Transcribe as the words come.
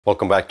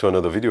Welcome back to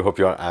another video. Hope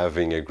you are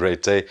having a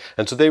great day.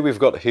 And today we've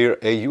got here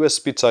a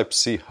USB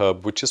Type-C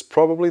hub, which is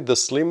probably the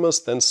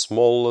slimmest and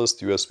smallest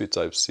USB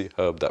Type-C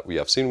hub that we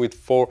have seen, with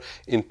 4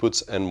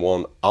 inputs and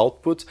 1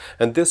 output.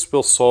 And this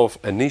will solve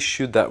an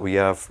issue that we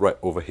have right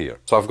over here.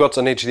 So I've got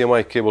an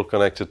HDMI cable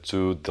connected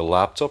to the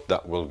laptop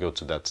that will go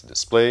to that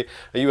display,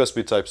 a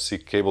USB Type-C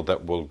cable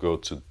that will go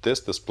to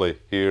this display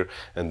here,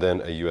 and then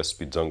a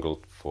USB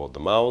dongle for the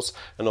mouse.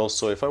 And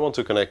also, if I want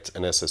to connect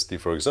an SSD,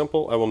 for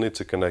example, I will need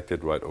to connect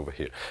it right over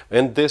here.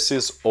 And this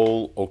is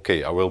all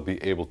okay. I will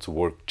be able to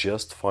work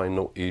just fine,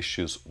 no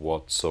issues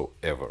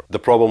whatsoever. The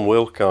problem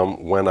will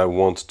come when I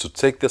want to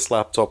take this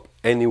laptop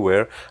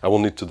anywhere. I will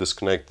need to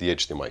disconnect the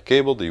HDMI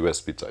cable, the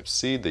USB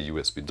Type-C, the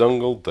USB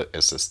dongle, the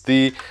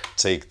SSD,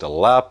 take the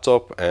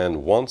laptop,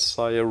 and once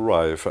I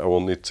arrive, I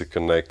will need to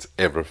connect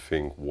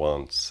everything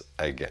once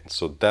again.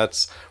 So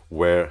that's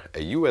where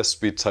a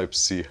USB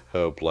Type-C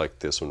hub like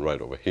this one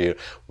right over here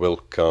will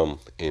come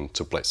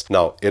into place.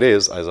 Now, it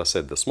is, as I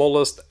said, the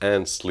smallest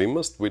and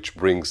slimmest, which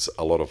brings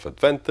a lot of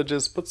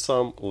advantages, but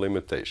some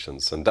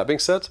limitations. And that being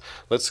said,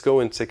 let's go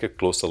and take a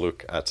closer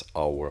look at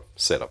our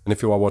setup. And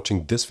if you are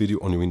watching this video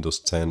on your Windows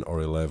 10 or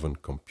 11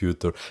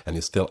 computer and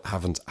you still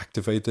haven't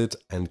activated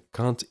and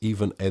can't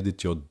even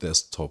edit your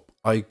desktop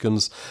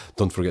icons,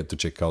 don't forget to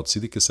check out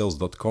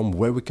CDKeysales.com,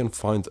 where we can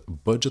find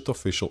budget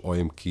official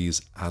OEM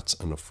keys at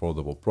an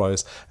affordable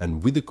price,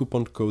 and with the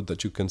coupon code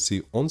that you can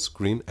see on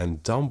screen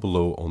and down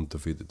below on the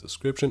video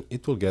description,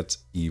 it will get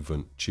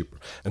even cheaper.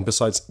 And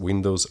besides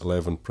Windows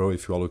 11 Pro,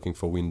 if you are looking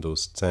for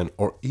Windows 10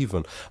 or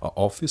even an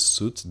Office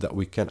suite that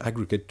we can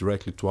aggregate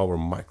directly to our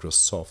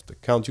Microsoft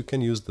account, you can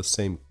use the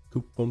same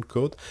coupon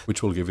code,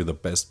 which will give you the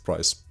best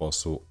price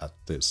possible at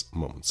this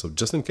moment. So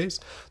just in case,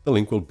 the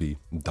link will be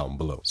down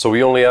below. So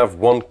we only have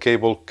one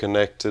cable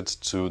connected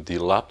to the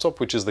laptop,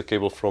 which is the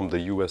cable from the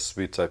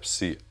USB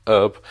Type-C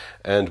hub,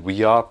 and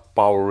we are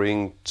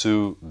powering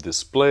 2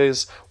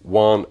 displays,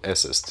 1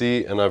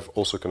 SSD, and I've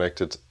also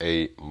connected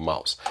a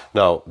mouse.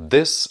 Now,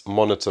 this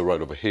monitor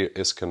right over here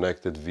is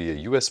connected via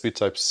USB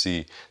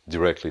Type-C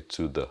directly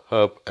to the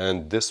hub,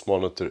 and this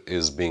monitor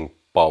is being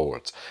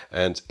powered,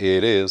 and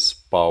it is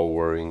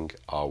powering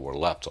our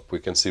laptop. We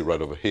can see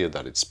right over here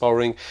that it's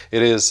powering.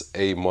 It is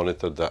a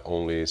monitor that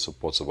only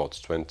supports about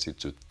 20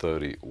 to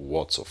 30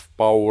 watts of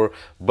power,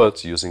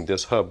 but using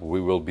this hub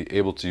we will be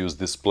able to use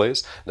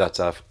displays that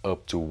have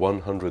up to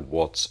 100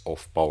 watts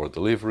of power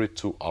delivery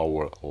to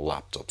our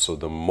laptop. So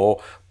the more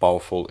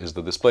powerful is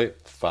the display,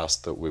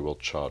 faster we will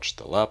charge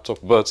the laptop,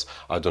 but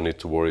I don't need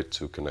to worry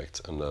to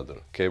connect another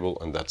cable,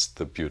 and that's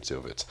the beauty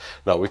of it.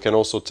 Now we can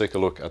also take a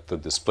look at the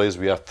displays.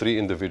 We have 3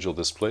 individual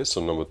displays, so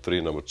number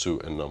 3, number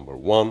 2 and number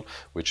 1,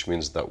 which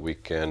means that we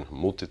can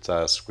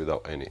multitask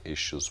without any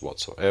issues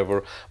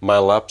whatsoever. My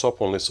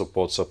laptop only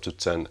supports up to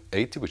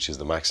 1080, which is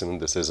the maximum.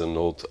 This is an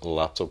old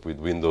laptop with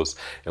Windows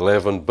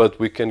 11, but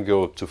we can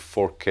go up to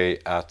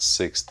 4K at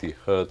 60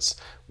 Hz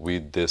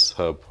with this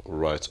hub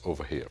right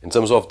over here. In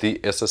terms of the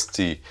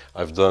SSD,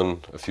 I've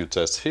done a few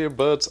tests here,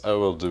 but I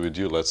will do with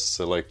you. Let's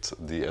select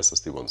the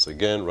SSD once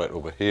again right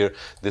over here.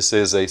 This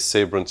is a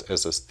Sabrent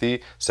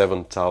SSD,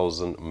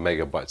 7000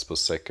 megabytes per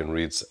second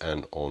reads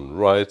and on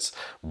writes,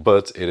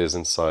 but it is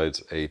inside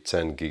a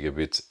 10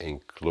 gigabit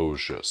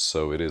enclosure,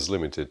 so it is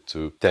limited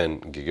to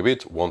 10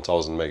 gigabit,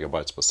 1000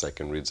 megabytes per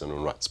second reads and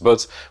on writes,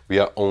 but we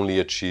are only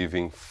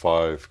achieving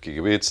 5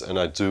 gigabits, and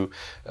I do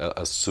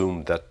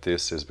assume that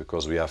this is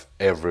because we have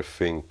everything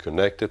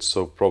connected.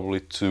 So probably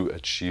to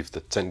achieve the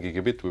 10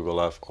 gigabit we will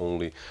have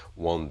only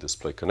 1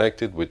 display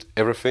connected. With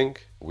everything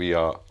we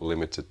are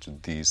limited to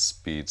these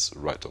speeds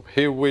right over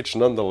here, which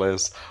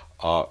nonetheless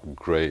are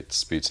great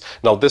speeds.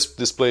 Now this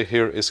display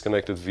here is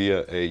connected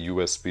via a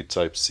USB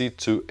Type-C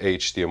to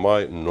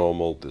HDMI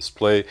normal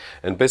display,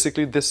 and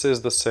basically this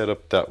is the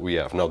setup that we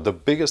have. Now the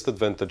biggest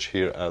advantage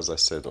here, as I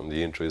said on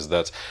the intro, is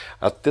that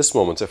at this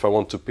moment, if I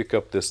want to pick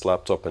up this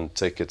laptop and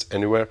take it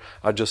anywhere,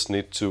 I just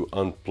need to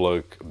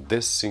unplug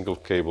this single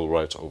cable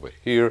right over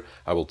here.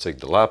 I will take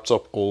the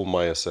laptop, all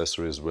my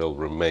accessories will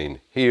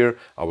remain here,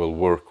 I will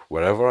work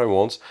wherever I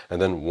want,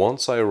 and then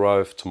once I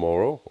arrive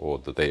tomorrow or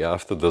the day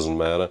after, doesn't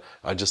matter,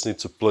 I just need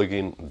to plug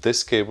in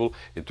this cable.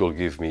 It will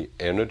give me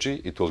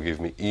energy, it will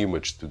give me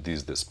image to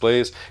these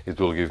displays, it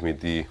will give me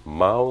the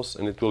mouse,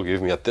 and it will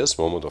give me, at this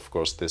moment, of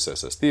course, this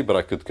SSD, but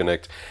I could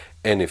connect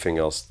anything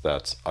else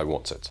that I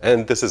wanted.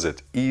 And this is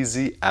it,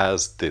 easy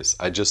as this.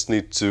 I just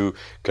need to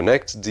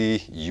connect the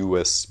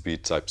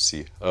USB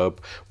Type-C hub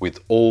with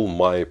all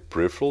my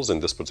peripherals, in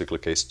this particular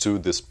case 2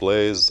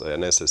 displays,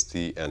 an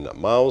SSD and a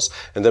mouse,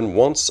 and then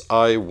once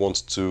I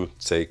want to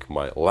take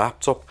my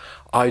laptop,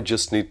 I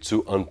just need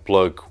to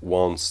unplug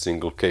 1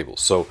 single cable.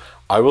 So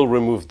I will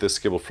remove this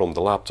cable from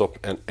the laptop,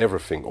 and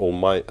everything, all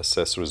my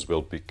accessories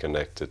will be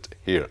connected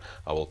here.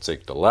 I will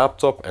take the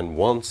laptop, and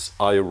once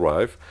I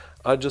arrive,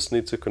 I just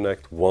need to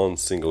connect 1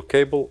 single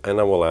cable, and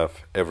I will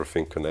have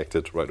everything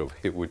connected right over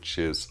here, which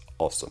is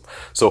Awesome.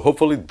 So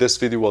hopefully this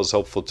video was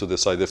helpful to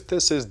decide if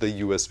this is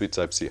the USB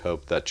Type-C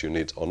hub that you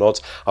need or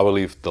not. I will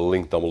leave the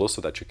link down below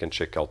so that you can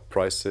check out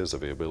prices,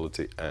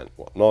 availability and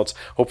whatnot.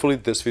 Hopefully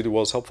this video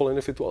was helpful, and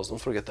if it was, don't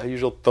forget that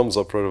usual thumbs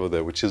up right over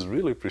there, which is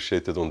really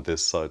appreciated on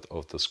this side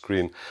of the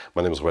screen.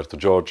 My name is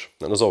Roberto,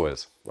 and as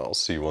always, I'll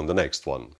see you on the next one.